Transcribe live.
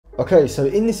Okay, so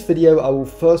in this video I will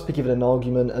first be giving an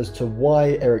argument as to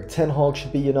why Ten Hag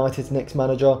should be United's next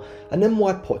manager, and then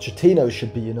why Pochettino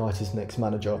should be United's next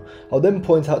manager. I'll then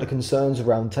point out the concerns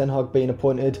around Ten Hag being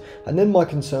appointed, and then my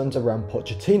concerns around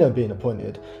Pochettino being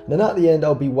appointed. And then at the end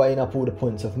I'll be weighing up all the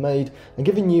points I've made and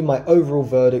giving you my overall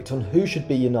verdict on who should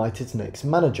be United's next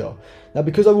manager. Now,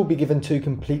 because I will be given two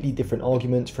completely different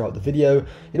arguments throughout the video,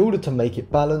 in order to make it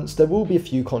balanced, there will be a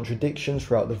few contradictions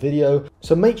throughout the video,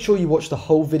 so make sure you watch the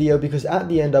whole video because at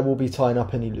the end I will be tying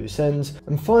up any loose ends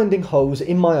and finding holes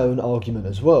in my own argument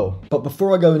as well. But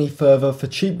before I go any further, for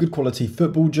cheap good quality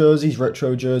football jerseys,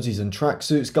 retro jerseys and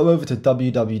tracksuits, go over to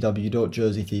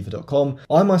www.jerseyfever.com.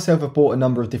 I myself have bought a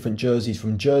number of different jerseys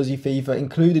from Jersey Fever,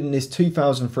 including this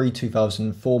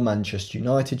 2003-2004 Manchester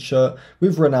United shirt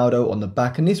with Ronaldo on the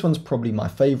back, and this one's probably my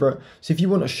favourite. So if you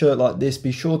want a shirt like this,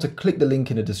 be sure to click the link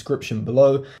in the description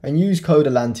below and use code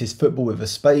ATLANTISFOOTBALL with a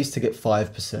space to get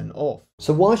 5% off.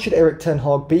 So why should Ten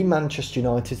Hag be Manchester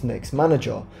United's next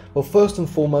manager? Well, first and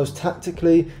foremost,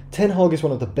 tactically, Ten Hag is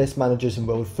one of the best managers in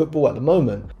world football at the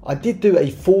moment. I did do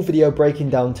a full video breaking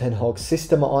down Ten Hag's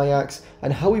system at Ajax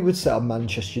and how he would set up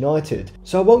Manchester United,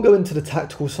 so I won't go into the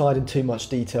tactical side in too much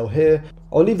detail here.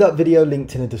 I'll leave that video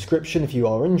linked in the description if you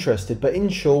are interested, but in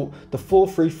short, the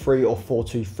 4-3-3 or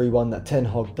 4-2-3-1 that Ten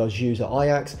Hag does use at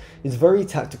Ajax is very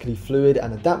tactically fluid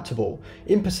and adaptable.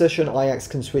 In possession, Ajax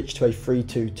can switch to a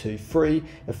 3-2-2-3,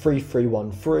 a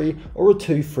 3-3-1-3 or a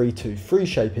 2-3-2-3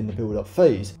 shape in the build-up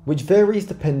phase, which varies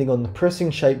depending on the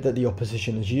pressing shape that the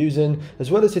opposition is using, as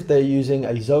well as if they're using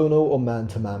a zonal or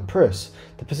man-to-man press.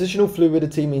 The positional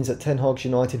fluidity means that Ten Hag's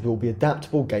United will be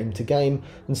adaptable game to game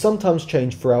and sometimes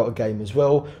change throughout a game as well,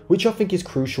 which I think is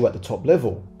crucial at the top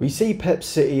level. We see Pep's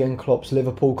City and Klopp's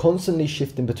Liverpool constantly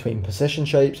shifting between possession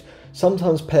shapes.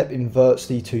 Sometimes Pep inverts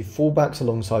the two fullbacks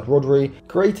alongside Rodri,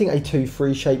 creating a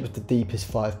 2-3 shape with the deepest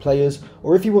 5 players,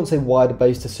 or if he wants a wider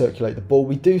base to circulate the ball,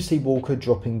 we do see Walker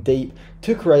dropping deep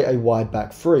to create a wide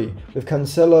back 3, with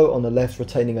Cancelo on the left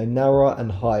retaining a narrower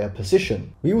and higher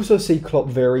position. We also see Klopp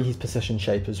vary his possession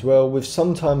shape as well, with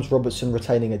sometimes Robertson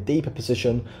retaining a deeper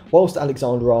position whilst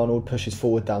Alexander-Arnold pushes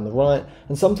forward down the right,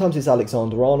 and sometimes it's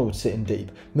Alexander-Arnold sitting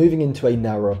deep, moving into a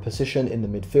narrower position in the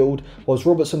midfield, whilst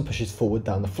Robertson pushes forward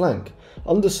down the flank.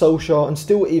 Under Solskjaer, and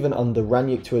still even under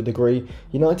Rangnick to a degree,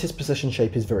 United's possession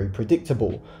shape is very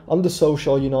predictable. Under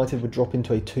Solskjaer, United would drop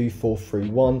into a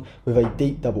 2-4-3-1 with a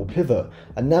deep double pivot,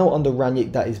 and now under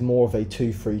Rangnick that is more of a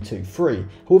 2-3-2-3.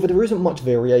 However, there isn't much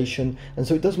variation, and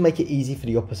so it does make it easy for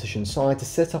the opposition side to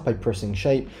set up a pressing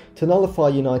shape to nullify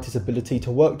United's ability to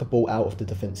work the ball out of the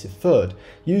defensive third,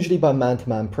 usually by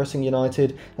man-to-man pressing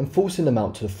United and forcing them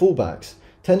out to the fullbacks.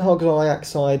 Ten Hag's Ajax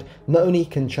side not only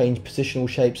can change positional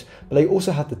shapes, but they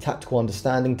also have the tactical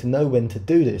understanding to know when to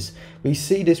do this. We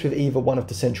see this with either one of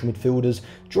the central midfielders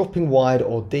dropping wide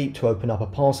or deep to open up a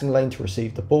passing lane to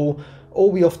receive the ball, or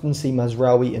we often see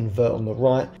Mazraoui invert on the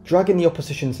right, dragging the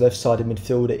opposition's left-sided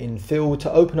midfielder infield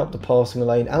to open up the passing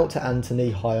lane out to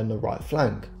Antony high on the right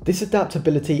flank. This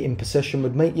adaptability in possession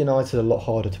would make United a lot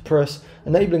harder to press,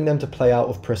 enabling them to play out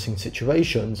of pressing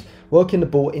situations, working the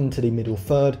ball into the middle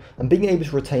third and being able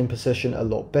to retain possession a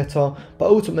lot better, but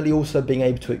ultimately also being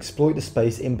able to exploit the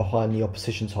space in behind the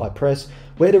opposition's high press,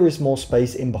 where there is more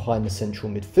space in behind the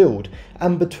central midfield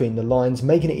and between the lines,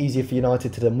 making it easier for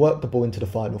United to then work the ball into the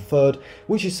final third,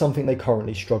 which is something they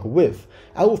currently struggle with.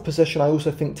 Out of possession, I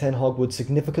also think Ten Hag would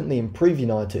significantly improve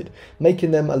United, making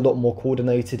them a lot more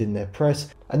coordinated in their press,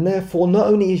 and therefore not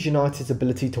only is United's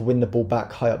ability to win the ball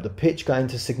back high up the pitch going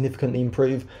to significantly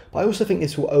improve, but I also think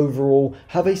this will overall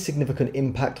have a significant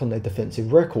impact on their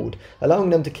defensive record, allowing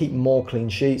them to keep more clean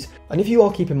sheets, and if you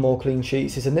are keeping more clean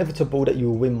sheets, it's inevitable that you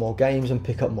will win more games and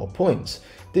pick up more points.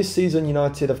 This season,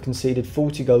 United have conceded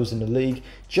 40 goals in the league,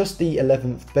 just the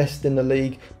 11th best in the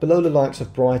league, below the likes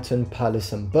of Brighton,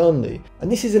 Palace and Burnley. And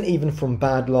this isn't even from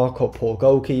bad luck or poor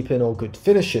goalkeeping or good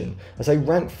finishing, as they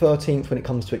rank 13th when it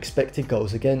comes to expected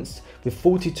goals against, with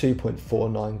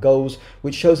 42.49 goals,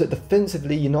 which shows that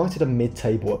defensively United are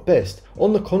mid-table at best.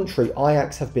 On the contrary,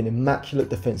 Ajax have been immaculate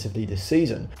defensively this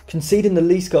season, conceding the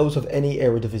least goals of any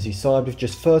Eredivisie side with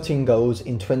just 13 goals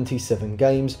in 27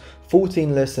 games,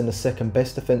 14 less than the second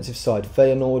best defensive side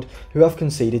Feyenoord, who have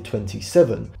conceded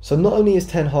 27. So not only is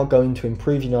Ten Hag going to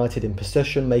improve United in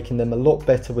possession, making them a lot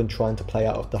better when trying to play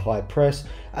out of the high press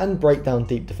and break down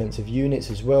deep defensive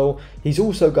units as well, he's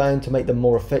also going to make them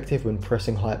more effective when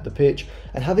pressing high up the pitch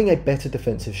and having a better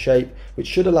defensive shape, which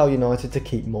should allow United to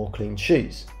keep more clean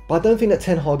sheets. But I don't think that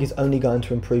Ten Hag is only going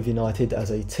to improve United as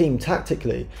a team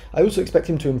tactically. I also expect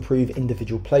him to improve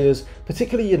individual players,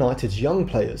 particularly United's young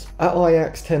players. At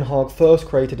Ajax, Ten Hag first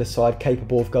created a side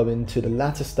capable of going to the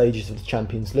latter stages of the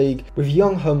Champions League, with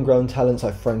young homegrown talents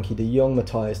like Frankie de Jong,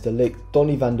 Matthijs de Ligt,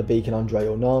 Donny van der Beek and Andre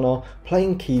Onana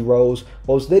playing key roles,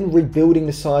 whilst then rebuilding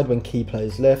the side when key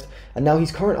players left, and now his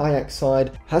current Ajax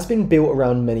side has been built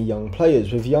around many young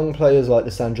players, with young players like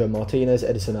Lisandro Martinez,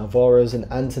 Edison Alvarez and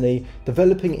Antony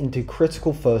developing into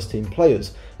critical first team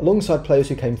players, alongside players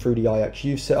who came through the Ajax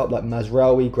youth setup like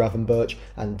Mazraoui, Gravenberch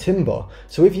and Timber.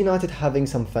 So with United having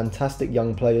some fantastic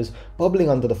young players bubbling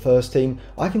under the first team,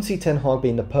 I can see Ten Hag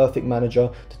being the perfect manager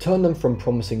to turn them from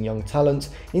promising young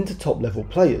talents into top level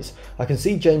players. I can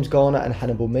see James Garner and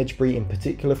Hannibal Mejbri in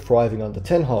particular thriving under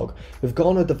Ten Hag, with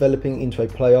Garner developing into a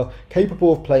player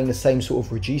capable of playing the same sort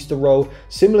of regista role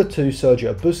similar to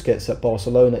Sergio Busquets at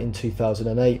Barcelona in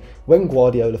 2008 when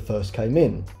Guardiola first came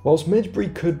in. Whilst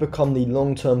Mejbri could become the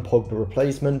long-term Pogba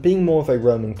replacement, being more of a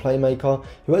roaming playmaker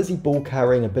who has the ball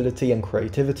carrying ability and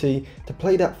creativity to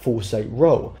play that false 8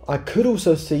 role. I could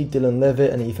also see Dylan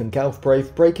Levitt and Ethan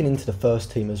Galbraith breaking into the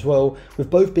first team as well, with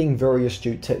both being very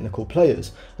astute technical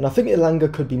players, and I think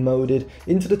Elanga could be moulded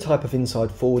into the type of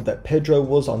inside forward that Pedro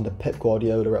was under Pep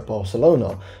Guardiola at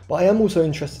Barcelona. But I am also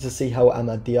interested to see how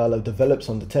Amad Diallo develops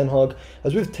under Ten Hag,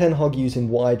 as with Ten Hag using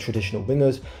wide traditional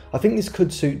wingers, I think this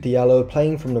could suit Diallo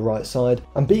playing from the right side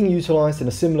and being utilised in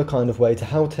a similar kind of way to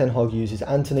how Ten Hag uses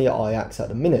Antony at Ajax at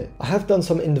the minute. I have done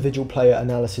some individual player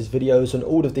analysis videos on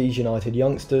all of these United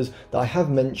youngsters that I have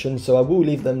mentioned, so I will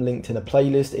leave them linked in a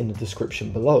playlist in the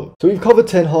description below. So we've covered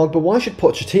Ten Hag, but why should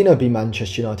Pochettino be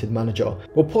Manchester United manager?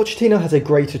 Well, Pochettino has a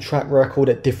greater track record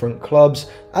at different clubs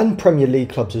and Premier League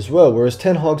clubs as well, whereas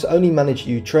Ten Hag's only managed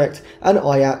Utrecht and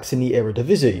Ajax in the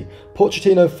Eredivisie.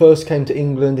 Pochettino first came to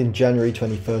England in January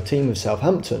 2013 with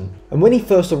Southampton, and when he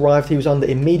first arrived he was under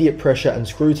immediate pressure and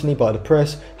scrutiny by the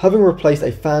press, having replaced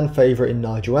a fan favourite in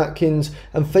Nigel Atkins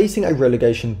and facing a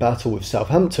relegation battle with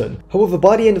Southampton. However,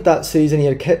 by the end of that season he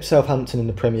had kept Southampton in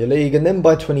the Premier League, and then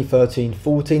by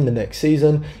 2013-14, the next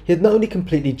season, he had not only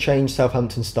completely changed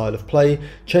Southampton's style of play,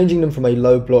 changing them from a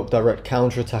low block direct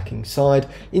counter-attacking side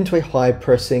into a high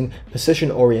pressing,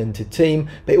 possession oriented team,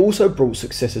 but it also brought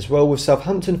success as well, with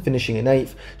Southampton finishing in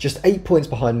 8th, just 8 points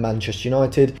behind Manchester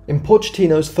United in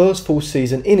Pochettino's first full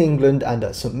season in England and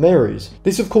at St Mary's.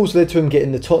 This of course led to him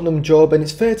getting the Tottenham job, and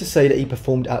it's fair to say that he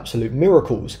performed absolute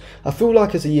miracles. I feel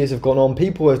like as the years have gone on,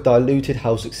 people have diluted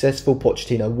how successful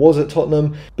Pochettino was at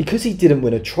Tottenham because he didn't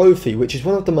win a trophy, which is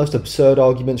one of the most absurd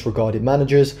arguments regarding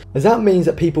managers, as that means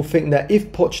that people think that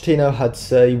if Pochettino had,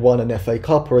 say, won an FA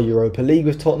Cup or a Europa League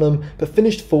with Tottenham but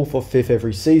finished 4th or 5th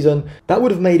every season, that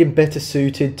would have made him better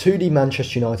suited to the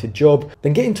Manchester United job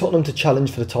than getting Tottenham to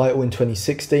challenge for the title in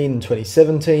 2016 and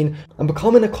 2017 and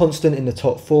becoming a constant in the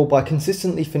top 4 by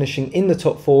consistently finishing in the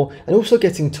top 4 and also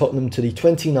getting Tottenham to the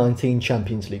 2019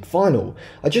 Champions League final.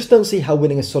 I just don't see how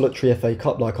winning a solitary FA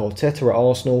Cup like Arteta at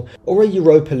Arsenal or a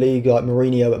Europa League like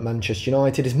Mourinho at Manchester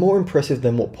United is more impressive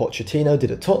than what Pochettino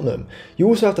did at Tottenham. You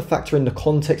also have to factor in the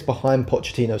context behind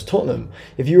Pochettino's Tottenham.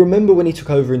 If you remember when he took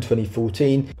over in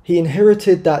 2014, he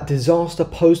inherited that disaster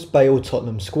post-Bale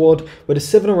Tottenham squad where the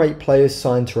 7 or 8 players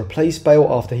signed to replace Bale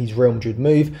after his Real Madrid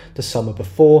move the summer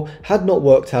before had not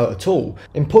worked out at all.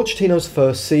 In Pochettino's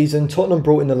first season, Tottenham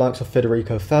brought in the likes of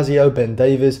Federico Fazio, Ben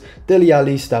Davies, Dele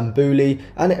Alli, Stambouli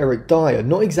and Eric Dyer,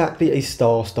 not exactly a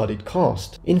star-studded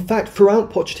cast. In fact,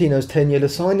 throughout Pochettino's tenure, the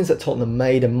signings that Tottenham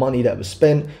made and money that was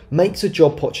spent makes the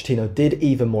job Pochettino did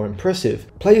even more impressive.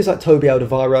 Players like Toby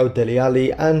Alderweireld, Dele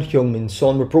Alli and Heung-min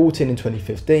Son were brought in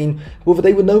 2015, however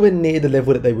they were nowhere near the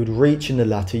level that they would reach in the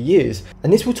latter years,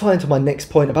 and this will tie into my next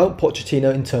point about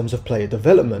Pochettino in terms of player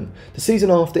development. The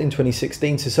season after, in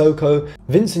 2016, Sissoko,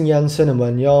 Vincent Janssen and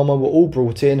Wanyama were all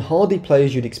brought in, hardly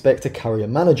players you'd expect to carry a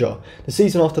manager. The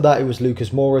season after that it was Lucas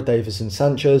Moura, Davis and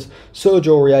Sanchez, Serge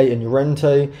Aurier and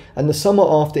Llorente, and the summer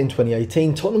after in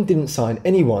 2018 Tottenham didn't sign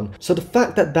anyone. So the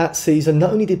fact that that season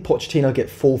not only did Pochettino get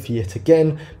 4th yet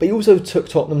again, but he also took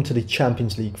Tottenham to the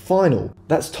Champions League final.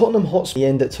 That's Tottenham Hotspur the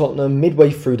end at Tottenham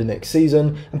midway through the next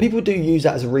season, and people do use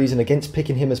that as a reason against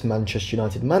picking him as Manchester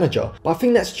United manager. But I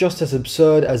think that's just as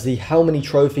absurd as the how many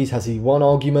trophies has he won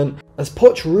argument, as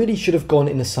Poch really should have gone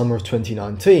in the summer of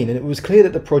 2019, and it was clear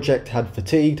that the project had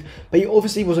fatigued, but he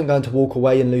obviously wasn't going to walk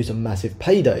away and lose a massive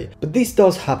payday. But this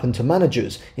does happen to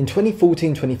managers. In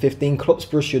 2014-2015, Klopp's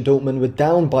Borussia Dortmund were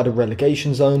down by the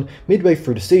relegation zone midway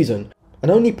through the season.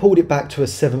 and only pulled it back to a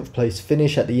 7th place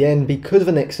finish at the end because of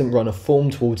an excellent run of form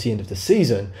towards the end of the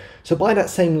season. So by that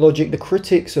same logic, the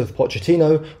critics of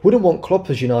Pochettino wouldn't want Klopp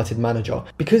as United manager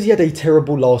because he had a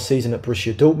terrible last season at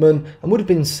Borussia Dortmund and would have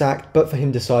been sacked but for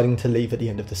him deciding to leave at the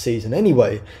end of the season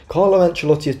anyway. Carlo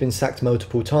Ancelotti has been sacked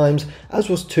multiple times, as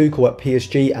was Tuchel at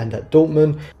PSG and at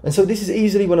Dortmund, and so this is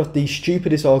easily one of the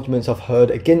stupidest arguments I've heard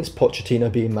against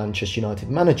Pochettino being Manchester United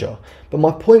manager. But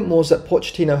my point was that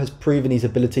Pochettino has proven his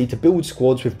ability to build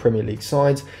squads with Premier League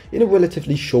sides in a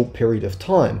relatively short period of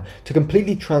time, to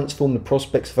completely transform the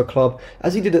prospects of a club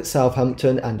as he did at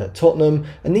Southampton and at Tottenham,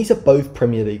 and these are both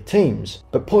Premier League teams.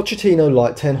 But Pochettino,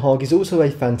 like Ten Hag, is also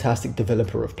a fantastic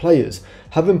developer of players,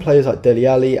 having players like Dele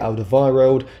Alli,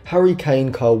 Alderweireld, Harry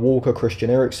Kane, Kyle Walker, Christian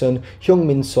Eriksen,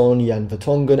 Heung-min Son, Jan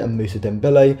Vertonghen and Moussa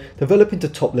Dembele develop into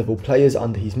top level players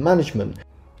under his management.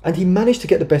 And he managed to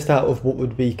get the best out of what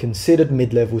would be considered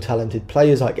mid-level talented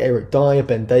players like Eric Dyer,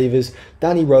 Ben Davies,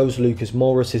 Danny Rose, Lucas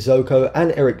Moura, Sissoko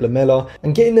and Eric Lamela,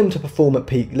 and getting them to perform at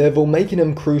peak level, making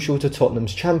them crucial to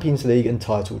Tottenham's Champions League and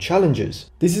title challenges.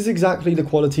 This is exactly the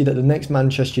quality that the next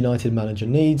Manchester United manager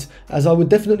needs, as I would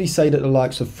definitely say that the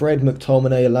likes of Fred,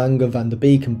 McTominay, Elanga, Van der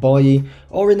Beek and Bailly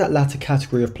are in that latter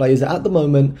category of players that at the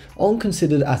moment aren't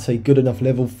considered at a good enough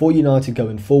level for United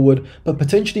going forward, but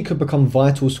potentially could become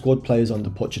vital squad players under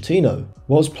Pochettino.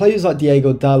 Whilst players like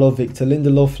Diego Dalot, Victor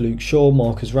Lindelof, Luke Shaw,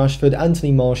 Marcus Rashford,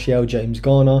 Anthony Martial, James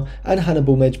Garner and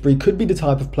Hannibal Mejbri could be the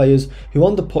type of players who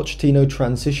under Pochettino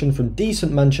transition from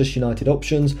decent Manchester United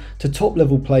options to top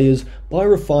level players by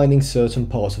refining certain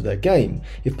parts of their game.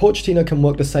 If Pochettino can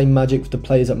work the same magic with the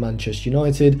players at Manchester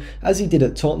United as he did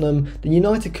at Tottenham, then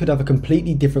United could have a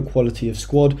completely different quality of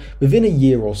squad within a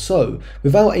year or so,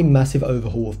 without a massive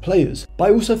overhaul of players. But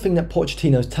I also think that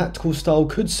Pochettino's tactical style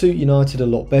could suit United a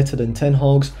lot better than Ten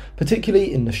Hag's,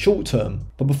 particularly in the short term.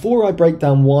 But before I break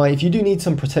down why, if you do need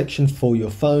some protection for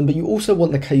your phone, but you also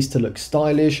want the case to look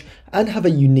stylish and have a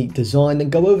unique design, then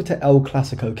go over to El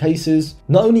Clasico cases.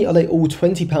 Not only are they all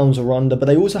 £20 or under, but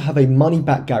they also have a money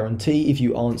back guarantee if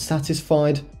you aren't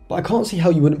satisfied. But I can't see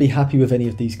how you wouldn't be happy with any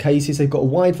of these cases. They've got a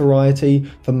wide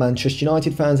variety. For Manchester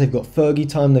United fans, they've got Fergie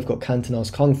time, they've got Cantona's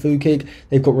Kung Fu Kick,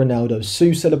 they've got Ronaldo's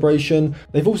Sue celebration.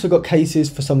 They've also got cases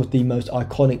for some of the most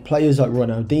iconic players like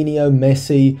Ronaldinho,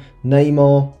 Messi,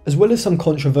 Neymar, as well as some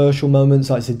controversial moments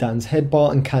like Zidane's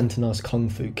headbutt and Cantona's Kung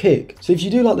Fu Kick. So if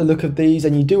you do like the look of these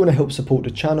and you do want to help support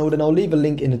the channel, then I'll leave a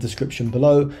link in the description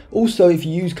below. Also, if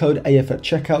you use code AF at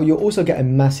checkout, you'll also get a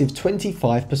massive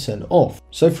 25% off.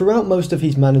 So throughout most of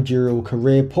his managerial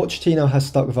career, Pochettino has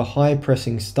stuck with a high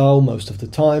pressing style most of the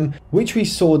time, which we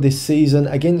saw this season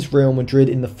against Real Madrid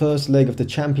in the first leg of the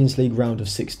Champions League round of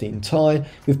 16 tie,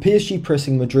 with PSG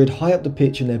pressing Madrid high up the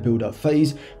pitch in their build-up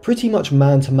phase, pretty much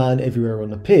man-to-man everywhere on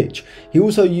the pitch. He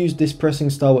also used this pressing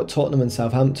style at Tottenham and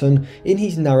Southampton in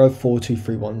his narrow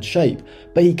 4-2-3-1 shape,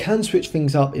 but he can switch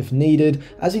things up if needed,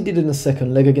 as he did in the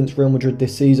second leg against Real Madrid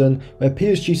this season, where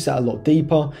PSG sat a lot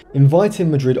deeper,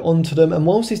 inviting Madrid onto them, and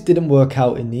whilst this didn't work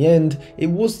out in the end, it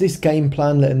was this game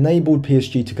plan that enabled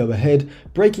PSG to go ahead,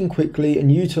 breaking quickly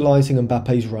and utilising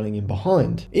Mbappe's running in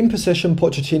behind. In possession,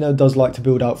 Pochettino does like to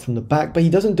build out from the back, but he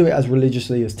doesn't do it as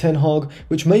religiously as Ten Hag,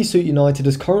 which may suit United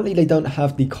as currently they don't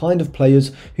have the kind of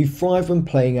players who thrive when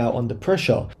playing out under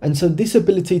pressure. And so this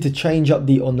ability to change up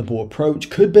the on-the-ball approach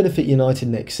could benefit United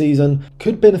next season,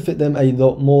 could benefit them a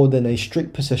lot more than a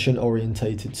strict possession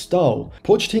orientated style.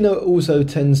 Pochettino also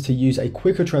tends to use a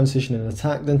quicker transition in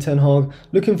attack than Ten Hag,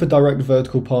 looking for direct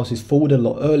vertical passes forward a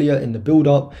lot earlier in the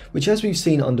build-up, which as we've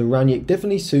seen under Ranić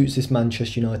definitely suits this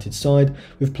Manchester United side,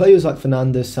 with players like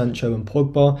Fernandes, Sancho and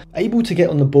Pogba able to get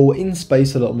on the ball in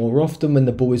space a lot more often when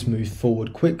the ball is moved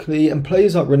forward quickly, and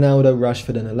players like Ronaldo,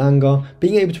 Rashford and Elanga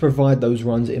being able to provide those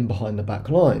runs in behind the back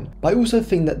line. But I also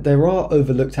think that there are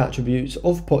overlooked attributes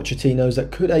of Pochettino's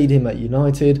that could aid him at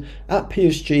United, at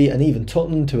PSG and even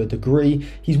Tottenham to a degree.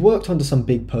 He's worked under some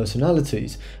big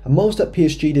personalities, and whilst at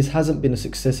PSG this hasn't been a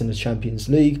success in the Champions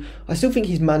League, I still think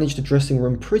he's managed the dressing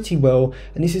room pretty well,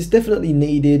 and this is definitely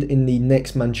needed in the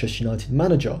next Manchester United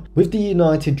manager, with the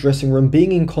United dressing room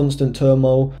being in constant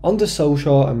turmoil under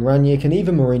Solskjaer and Ranić and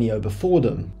even Mourinho before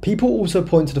them. People also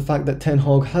point to the fact that Ten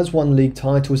Hag has won league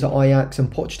titles at Ajax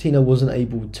and Pochettino wasn't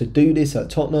able to do this at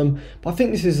Tottenham, but I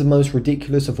think this is the most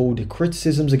ridiculous of all the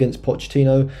criticisms against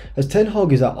Pochettino, as Ten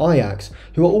Hag is at Ajax,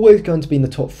 who are always going to be in the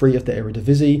top 3 of the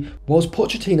Eredivisie, whilst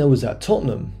Pochettino was at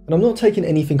Tottenham. And I'm not taking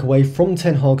anything away from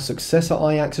Ten Hag's success at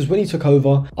Ajax, as when he took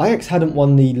over, Ajax hadn't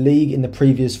won the league in the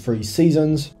previous 3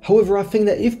 seasons. However, I think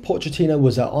that if Pochettino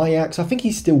was at Ajax, I think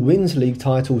he still wins league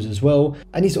titles as well,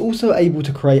 and he's also able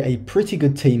to create a pretty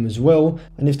good team as well,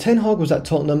 And if Ten Hag was at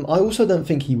Tottenham, I also don't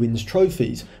think he wins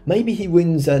trophies. Maybe he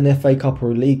wins an FA Cup or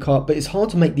a League Cup, but it's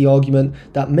hard to make the argument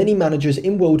that many managers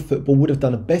in world football would have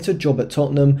done a better job at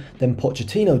Tottenham than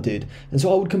Pochettino did, and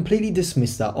so I would completely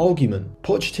dismiss that argument.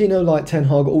 Pochettino, like Ten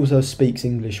Hag, also speaks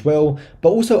English well, but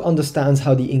also understands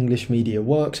how the English media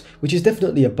works, which is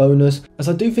definitely a bonus, as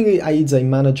I do think it aids a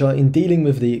manager in dealing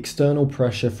with the external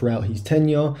pressure throughout his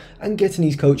tenure and getting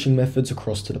his coaching methods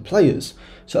across to the players.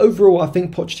 So overall, I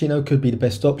think Pochettino could be the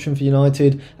best option for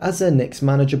United as their next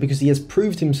manager because he has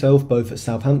proved himself both at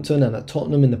Southampton and at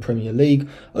Tottenham in the Premier League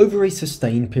over a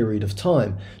sustained period of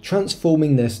time,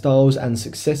 transforming their styles and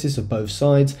successes of both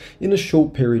sides in a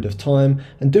short period of time,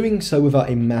 and doing so without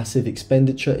a massive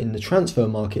expenditure in the transfer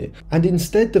market, and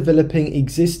instead developing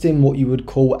existing what you would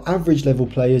call average level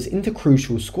players into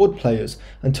crucial squad players,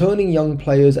 and turning young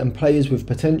players and players with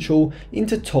potential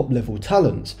into top level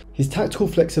talents. His tactical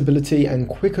flexibility and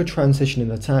quicker transition in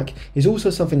attack is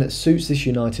also something that suits this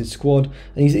United squad,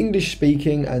 and his English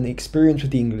speaking and experience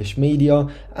with the English media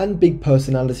and big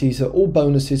personalities are all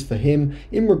bonuses for him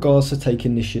in regards to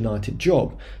taking this United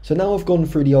job. So now I've gone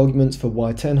through the arguments for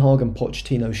why Ten Hag and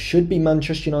Pochettino should be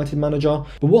Manchester United manager,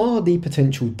 but what are the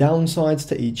potential downsides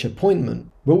to each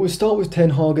appointment? Well, we'll start with Ten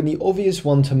Hag, and the obvious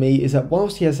one to me is that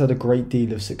whilst he has had a great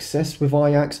deal of success with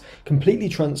Ajax, completely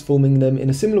transforming them in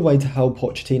a similar way to how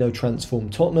Pochettino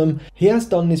transformed Tottenham, he has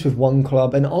done this with one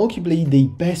club and arguably the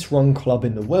best run club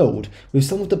in the world, with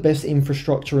some of the best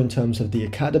infrastructure in terms of the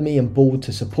academy and board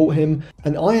to support him,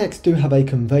 and Ajax do have a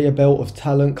conveyor belt of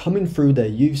talent coming through their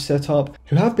youth setup,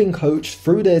 who have been coached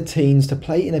through their teens to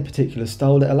play in a particular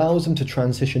style that allows them to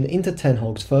transition into Ten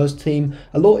Hag's first team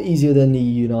a lot easier than the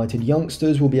United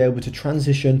youngsters will be able to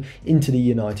transition into the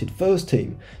United first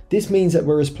team. This means that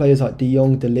whereas players like De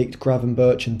Jong, De Ligt,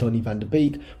 Gravenberch and Donny van de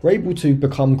Beek were able to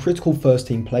become critical first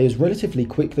team players relatively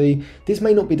quickly, this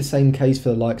may not be the same case for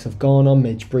the likes of Garner,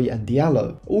 Mejbri and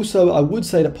Diallo. Also, I would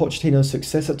say that Pochettino's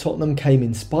success at Tottenham came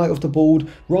in spite of the board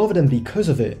rather than because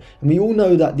of it, and we all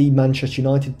know that the Manchester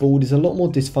United board is a lot more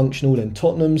dysfunctional than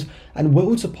Tottenham's and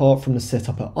worlds apart from the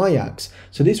setup at Ajax,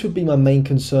 so this would be my main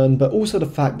concern, but also the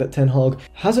fact that Ten Hag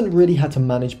hasn't really had to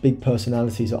manage big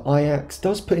personalities at Ajax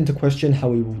does put into question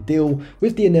how he will deal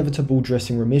with the inevitable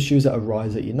dressing room issues that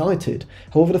arise at United.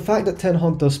 However, the fact that Ten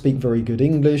Hag does speak very good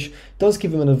English does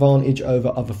give him an advantage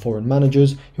over other foreign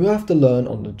managers who have to learn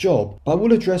on the job. But I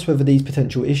will address whether these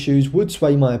potential issues would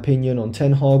sway my opinion on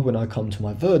Ten Hag when I come to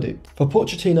my verdict. For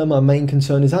Pochettino, my main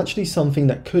concern is actually something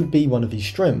that could be one of his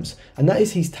strengths, and that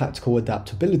is his tactical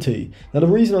adaptability. Now, the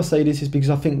reason I say this is because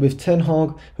I think with Ten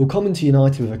Hag, he'll come into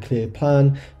United with a clear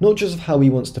plan, not just of how he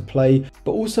wants to play,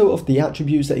 but also of the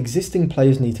attributes that existing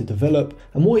players need to develop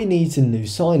and what he needs in new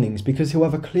signings, because he'll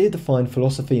have a clear defined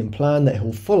philosophy and plan that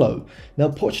he'll follow. Now,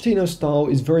 Pochettino's style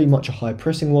is very much a high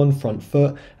pressing one, front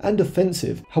foot and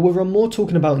offensive. However, I'm more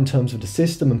talking about in terms of the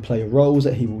system and player roles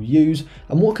that he will use,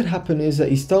 and what could happen is that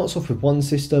he starts off with one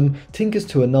system, tinkers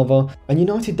to another, and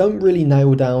United don't really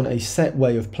nail down a set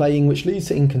way of playing, which leads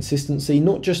to inconsistency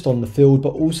not just on the field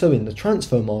but also in the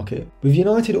transfer market. With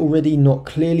United already not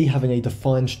clearly having a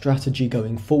defined strategy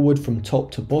going forward from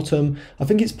top to bottom, I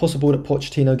think it's possible that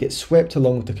Pochettino gets swept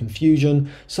along with the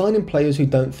confusion, signing players who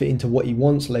don't fit into what he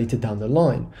wants later down the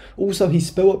line. Also, his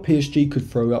spell at PSG could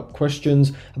throw up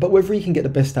questions about whether he can get the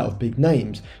best out of big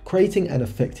names, creating an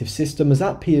effective system, as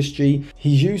at PSG,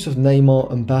 his use of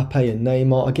Neymar, Mbappe and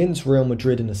Neymar against Real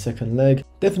Madrid in the second leg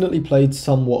definitely played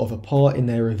somewhat of a part in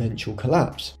their eventual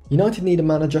collapse. United need a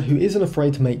manager who isn't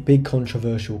afraid to make big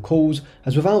controversial calls,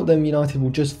 as without them United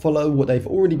will just follow what they've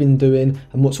already been doing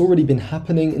and what's already been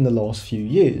happening in the last few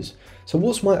years. So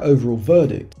what's my overall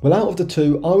verdict? Well, out of the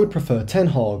two, I would prefer Ten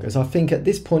Hag, as I think at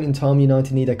this point in time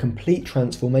United need a complete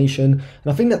transformation,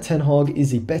 and I think that Ten Hag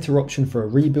is the better option for a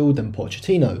rebuild than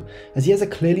Pochettino, as he has a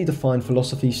clearly defined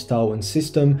philosophy, style and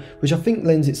system, which I think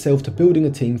lends itself to building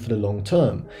a team for the long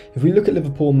term. If we look at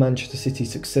Liverpool and Manchester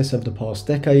City's success over the past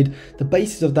decade, the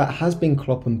basis of that has been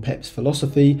Klopp and Pep's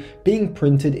philosophy being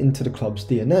printed into the club's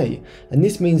DNA, and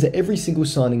this means that every single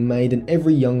signing made and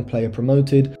every young player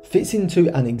promoted fits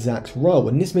into an exact role,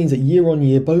 and this means that year on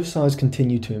year both sides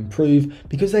continue to improve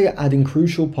because they are adding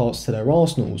crucial parts to their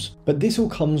arsenals. But this all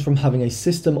comes from having a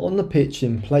system on the pitch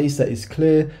in place that is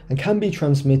clear and can be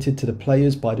transmitted to the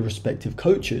players by the respective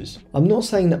coaches. I'm not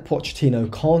saying that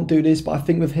Pochettino can't do this, but I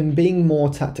think with him being more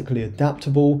tactically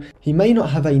adaptable, he may not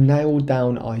have a nailed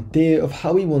down idea of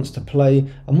how he wants to play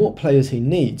and what players he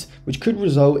needs, which could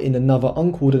result in another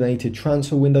uncoordinated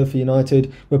transfer window for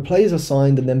United where players are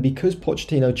signed and then because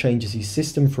Pochettino changes his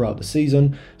system throughout the the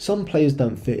season. Some players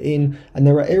don't fit in, and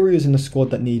there are areas in the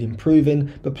squad that need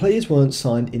improving, but players weren't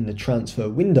signed in the transfer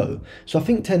window. So I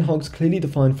think Ten Hag's clearly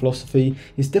defined philosophy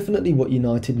is definitely what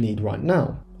United need right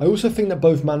now. I also think that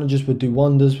both managers would do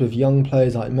wonders with young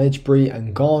players like Mejbri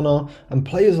and Garner, and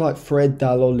players like Fred,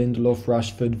 Dalot, Lindelof,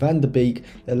 Rashford, Van der Beek,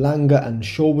 Elanga and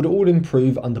Shaw would all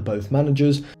improve under both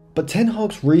managers. But Ten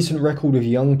Hag's recent record with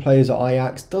young players at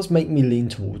Ajax does make me lean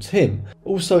towards him.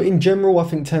 Also, in general, I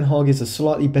think Ten Hag is a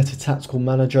slightly better tactical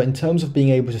manager in terms of being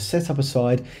able to set up a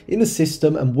side in a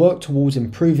system and work towards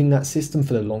improving that system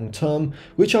for the long term,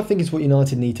 which I think is what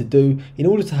United need to do in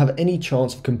order to have any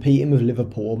chance of competing with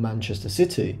Liverpool or Manchester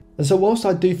City. And so whilst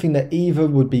I do think that either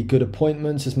would be good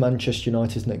appointments as Manchester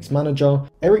United's next manager,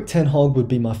 Erik Ten Hag would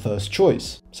be my first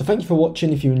choice. So thank you for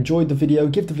watching. If you enjoyed the video,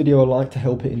 give the video a like to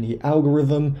help it in the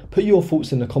algorithm, put your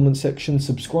thoughts in the comment section,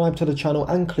 subscribe to the channel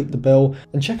and click the bell,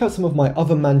 and check out some of my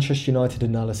other Manchester United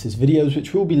analysis videos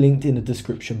which will be linked in the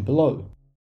description below.